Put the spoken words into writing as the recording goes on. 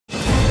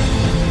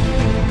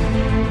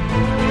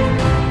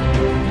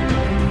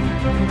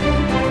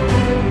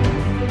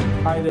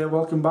Hi there,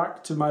 welcome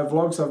back to my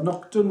vlogs. I've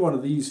not done one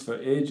of these for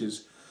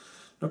ages.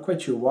 Not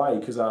quite sure why,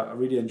 because I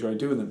really enjoy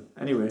doing them.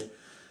 Anyway,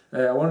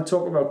 I want to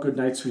talk about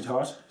Goodnight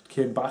Sweetheart. It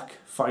came back,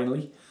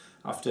 finally,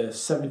 after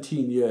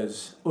 17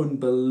 years.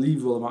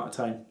 Unbelievable amount of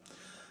time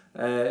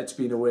it's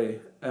been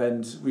away.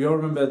 And we all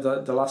remember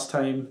that the last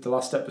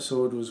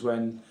episode was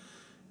when,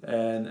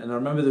 and I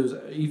remember there was,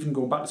 even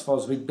going back as far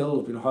as a big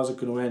build-up, you know, how's it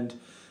going to end?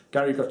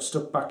 Gary got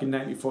stuck back in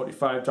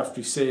 1945 after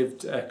he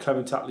saved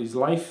Clement Attlee's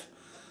life.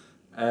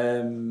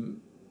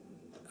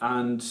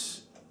 And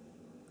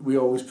we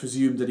always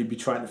presumed that he'd be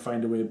trying to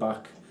find a way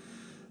back.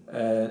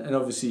 And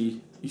obviously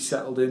he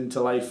settled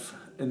into life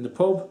in the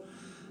pub.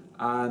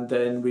 And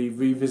then we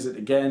revisit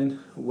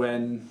again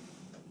when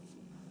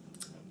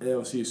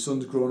obviously his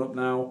son's grown up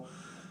now,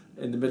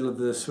 in the middle of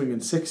the swinging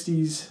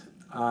 60s,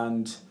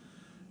 and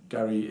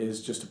Gary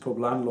is just a pub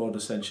landlord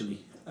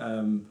essentially,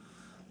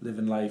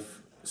 living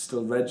life.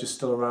 Still Reg is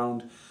still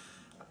around.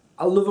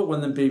 I love it when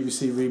the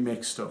BBC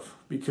remake stuff,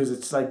 because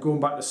it's like going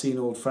back to see an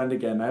old friend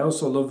again. I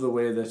also love the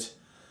way that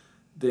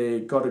they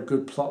got a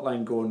good plot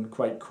line going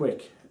quite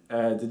quick.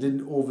 They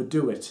didn't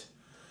overdo it,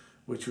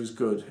 which was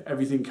good.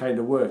 Everything kind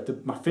of worked.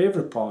 My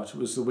favourite part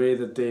was the way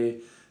that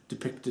they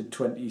depicted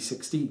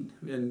 2016.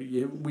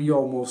 And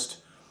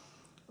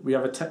we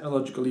have a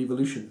technological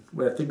evolution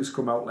where things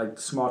come out like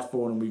the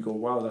smartphone and we go,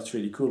 wow, that's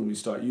really cool, and we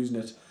start using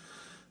it.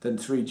 Then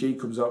 3G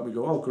comes out and we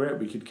go, oh great,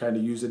 we could kind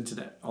of use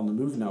internet on the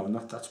move now, and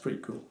that's pretty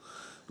cool.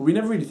 But we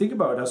never really think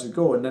about it as we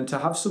go, and then to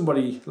have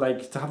somebody,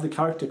 like, to have the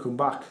character come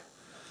back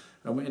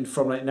and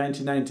from like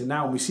 99 to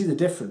now, and we see the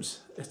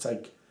difference. It's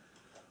like,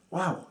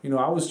 wow, you know,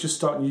 I was just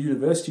starting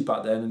university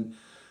back then, and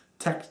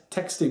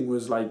texting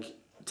was like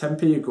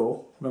 10p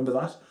ago, remember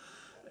that?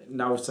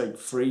 Now it's like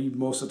free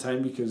most of the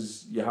time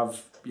because you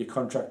have your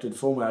contracted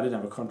phone. I didn't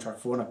have a contract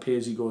phone, a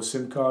pay-as-you-go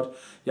SIM card.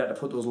 You had to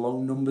put those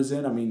long numbers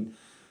in. I mean,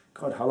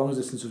 God, how long is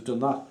it since we've done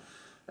that?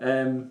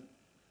 And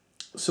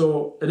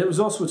it was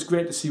also, it's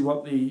great to see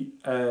what the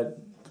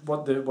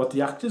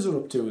actors are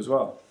up to as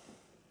well.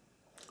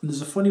 And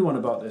there's a funny one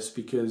about this,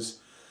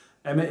 because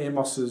Emma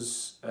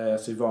Amos's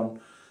Yvonne,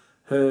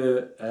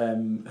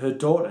 her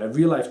daughter,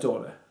 real life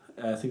daughter,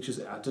 I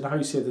don't know how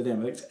you say the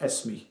name. I think it's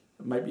Esme.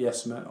 It might be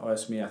Esme or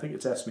Esme. I think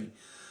it's Esme.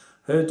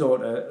 Her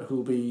daughter,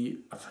 who'll be,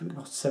 I think,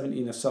 about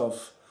 17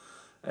 herself,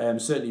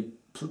 certainly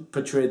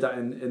portrayed that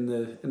in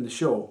the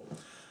show.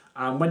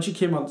 And when she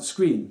came on the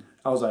screen,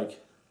 I was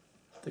like,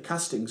 the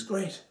casting's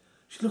great.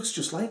 She looks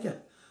just like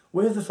her.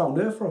 Where have they found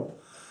her from?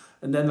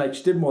 And then, like,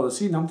 she did more of the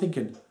scene. I'm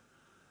thinking,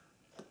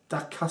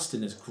 that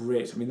casting is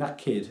great. I mean, that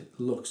kid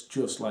looks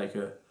just like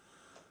her.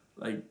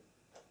 Like,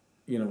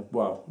 you know,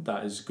 wow,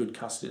 that is good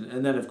casting.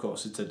 And then, of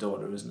course, it's her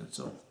daughter, isn't it?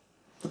 So,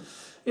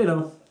 you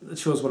know, it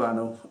shows what I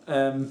know.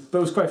 But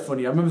it was quite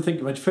funny. I remember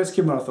thinking, when she first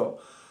came on, I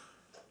thought,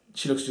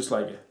 she looks just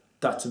like her.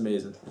 That's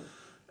amazing.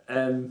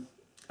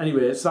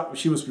 Anyway,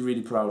 she must be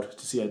really proud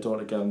to see her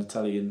daughter get on the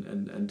telly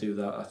and do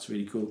that. That's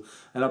really cool.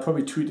 And I'll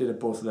probably tweet it at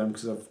both of them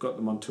because I've got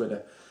them on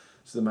Twitter,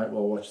 so they might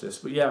well watch this.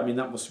 But yeah, I mean,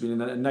 that must have been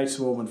a nice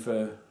moment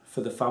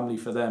for the family,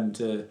 for them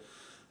to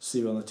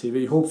see her on the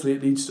TV. Hopefully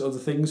it leads to other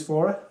things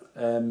for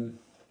her.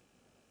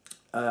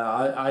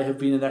 I have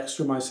been an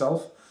extra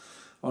myself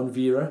on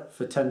Vera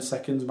for 10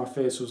 seconds. My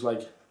face was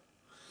like,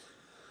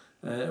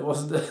 it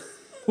wasn't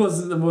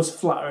the most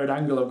flattering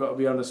angle, I've got to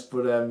be honest,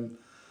 but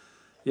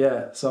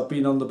yeah, so I've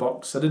been on the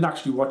box. I didn't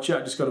actually watch it.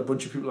 I just got a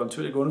bunch of people on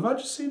Twitter going, have I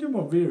just seen him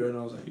on Vera? And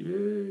I was like,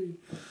 yay.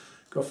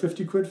 Got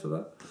 50 quid for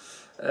that.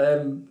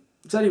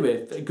 So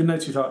anyway,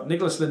 Goodnight Sweetheart.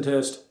 Nicholas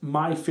Lyndhurst,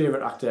 my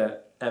favourite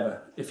actor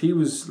ever. If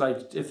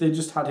they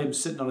just had him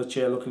sitting on a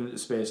chair looking into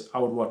space, I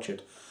would watch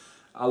it.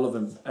 I love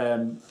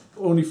him.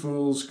 Only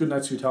Fools,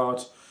 Goodnight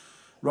Sweetheart,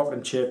 Rock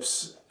and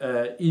Chips,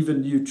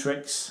 even New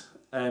Tricks,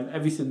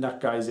 everything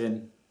that guy's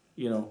in,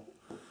 you know,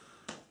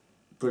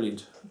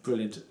 brilliant,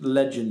 brilliant.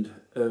 Legend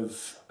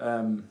of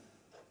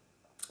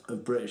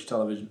British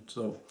television.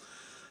 So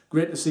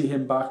great to see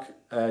him back.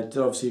 Did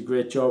obviously a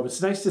great job.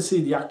 It's nice to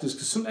see the actors,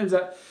 because sometimes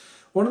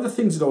one of the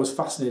things that always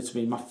fascinates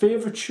me, my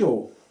favourite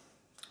show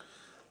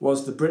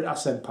was the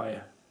Brit-Ass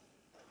Empire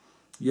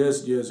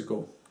years and years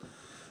ago.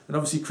 And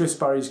obviously Chris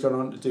Barry's gone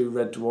on to do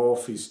Red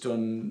Dwarf, he's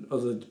done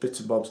other bits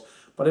and bobs.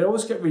 But I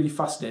always get really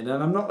fascinated,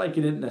 and I'm not like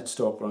an internet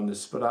stalker on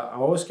this, but I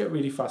always get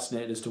really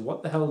fascinated as to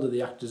what the hell do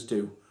the actors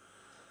do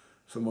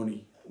for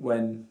money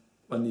when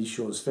these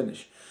shows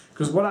finish.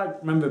 Because what I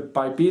remember,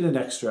 by being an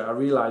extra, I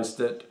realised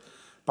that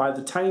by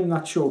the time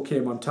that show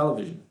came on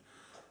television,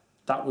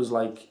 that was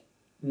like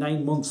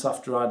 9 months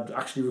after I'd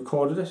actually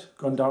recorded it,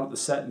 gone down at the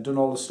set and done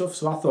all the stuff.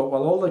 So I thought,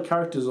 well, all the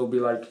characters will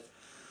be like,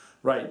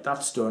 right,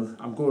 that's done,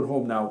 I'm going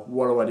home now,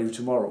 what do I do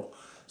tomorrow?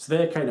 So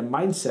their kind of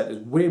mindset is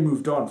way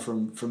moved on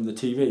from the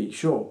TV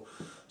show.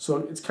 So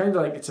it's kind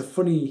of like, it's a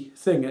funny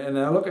thing. And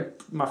I look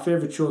at my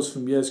favourite shows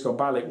from years gone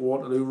by, like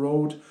Waterloo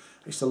Road.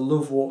 I used to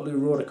love Waterloo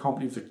Road. I can't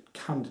believe the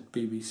candid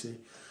BBC.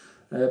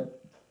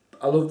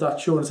 I love that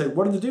show, and it's like,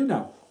 what do they do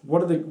now?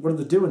 What are they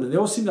doing? And they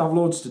all seem to have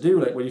loads to do.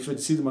 Like when you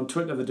see them on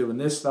Twitter, they're doing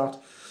this, that.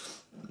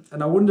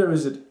 And I wonder,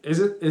 is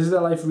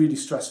their life really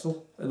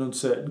stressful and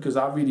uncertain? Because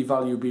I really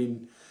value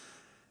being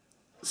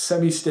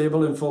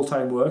semi-stable in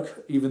full-time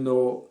work, even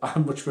though I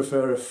much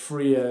prefer a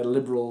freer,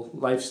 liberal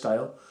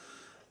lifestyle.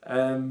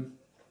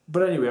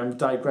 But anyway, I'm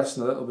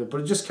digressing a little bit,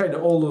 but just kind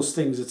of all those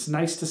things, it's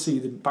nice to see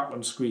them back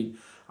on screen.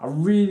 I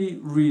really,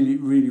 really,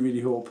 really,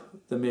 really hope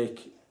they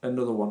make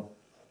another one,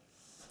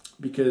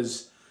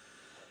 because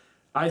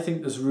I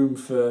think there's room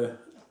for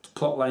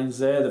plot lines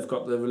there. They've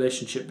got the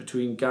relationship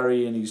between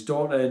Gary and his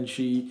daughter, and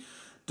she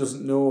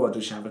doesn't know, or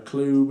does she have a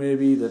clue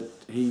maybe that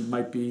he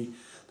might be,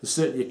 there's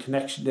certainly a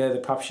connection there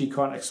that perhaps she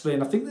can't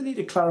explain. I think they need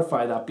to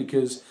clarify that,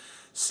 because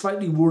it's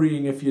slightly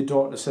worrying if your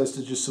daughter says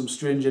to just some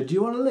stranger, do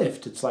you want a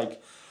lift? It's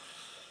like,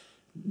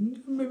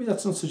 maybe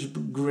that's not such a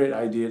great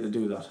idea to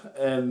do that.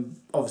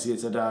 Obviously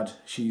it's her dad,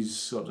 she's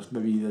sort of,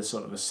 maybe there's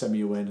sort of a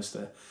semi-awareness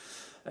there.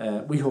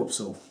 We hope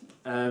so.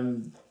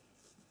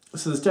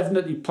 So there's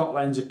definitely plot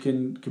lines that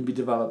can be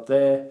developed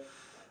there.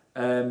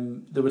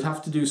 They would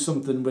have to do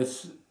something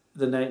with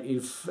the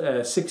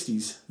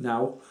 1960s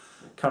now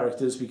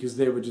characters, because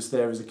they were just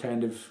there as a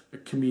kind of a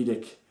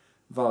comedic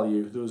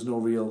value. There was no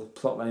real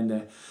plot line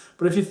there.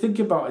 But if you think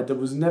about it, there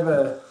was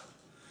never...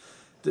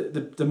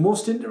 The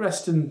most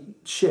interesting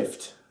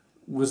shift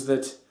was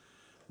that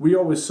we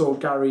always saw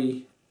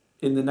Gary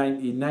in the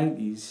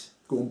 1990s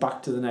going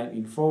back to the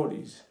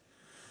 1940s,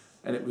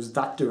 and it was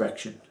that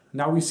direction.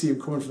 Now we see him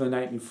coming from the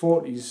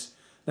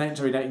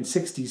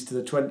 1960s to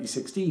the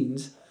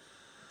 2016s,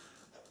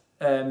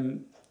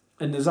 and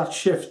there's that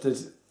shift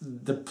that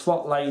the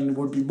plot line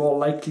would be more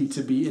likely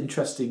to be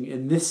interesting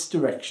in this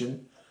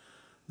direction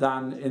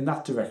than in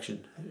that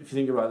direction. If you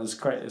think about it, there's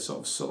quite a sort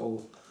of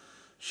subtle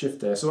shift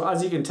there. So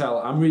as you can tell,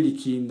 I'm really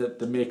keen that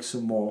they make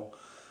some more.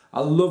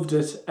 I loved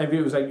it.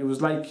 It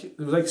was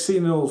like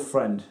seeing an old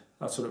friend.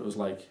 That's what it was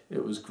like.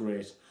 It was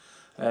great.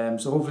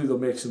 So hopefully they'll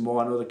make some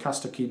more. I know the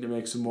cast are keen to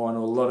make some more. I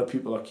know a lot of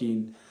people are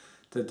keen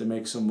that they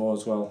make some more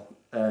as well.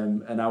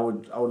 And I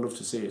would love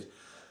to see it.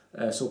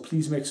 So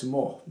please make some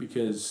more,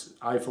 because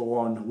I for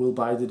one will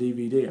buy the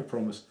DVD, I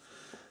promise.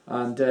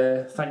 And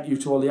thank you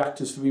to all the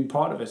actors for being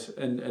part of it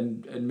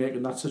and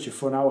making that such a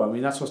fun hour. I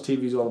mean, that's what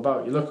TV's all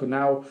about. You look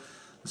now,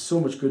 there's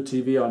so much good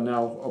TV on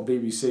now on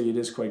BBC. It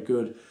is quite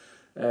good.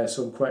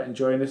 So I'm quite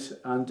enjoying it,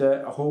 and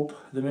I hope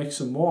they make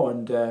some more.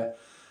 And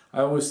I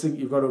always think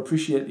you've got to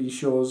appreciate these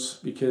shows,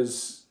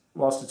 because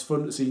whilst it's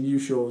fun to see new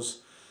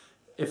shows,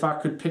 if I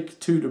could pick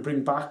two to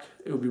bring back,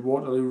 it would be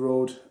Waterloo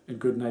Road and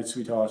Goodnight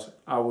Sweetheart.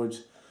 I would,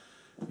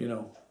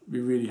 be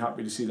really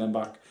happy to see them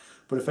back.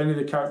 But if any of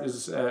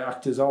the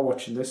actors are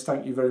watching this,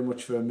 thank you very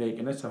much for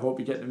making it. I hope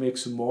you get to make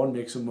some more and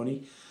make some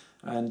money.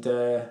 And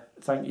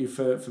thank you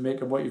for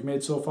making what you've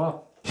made so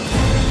far.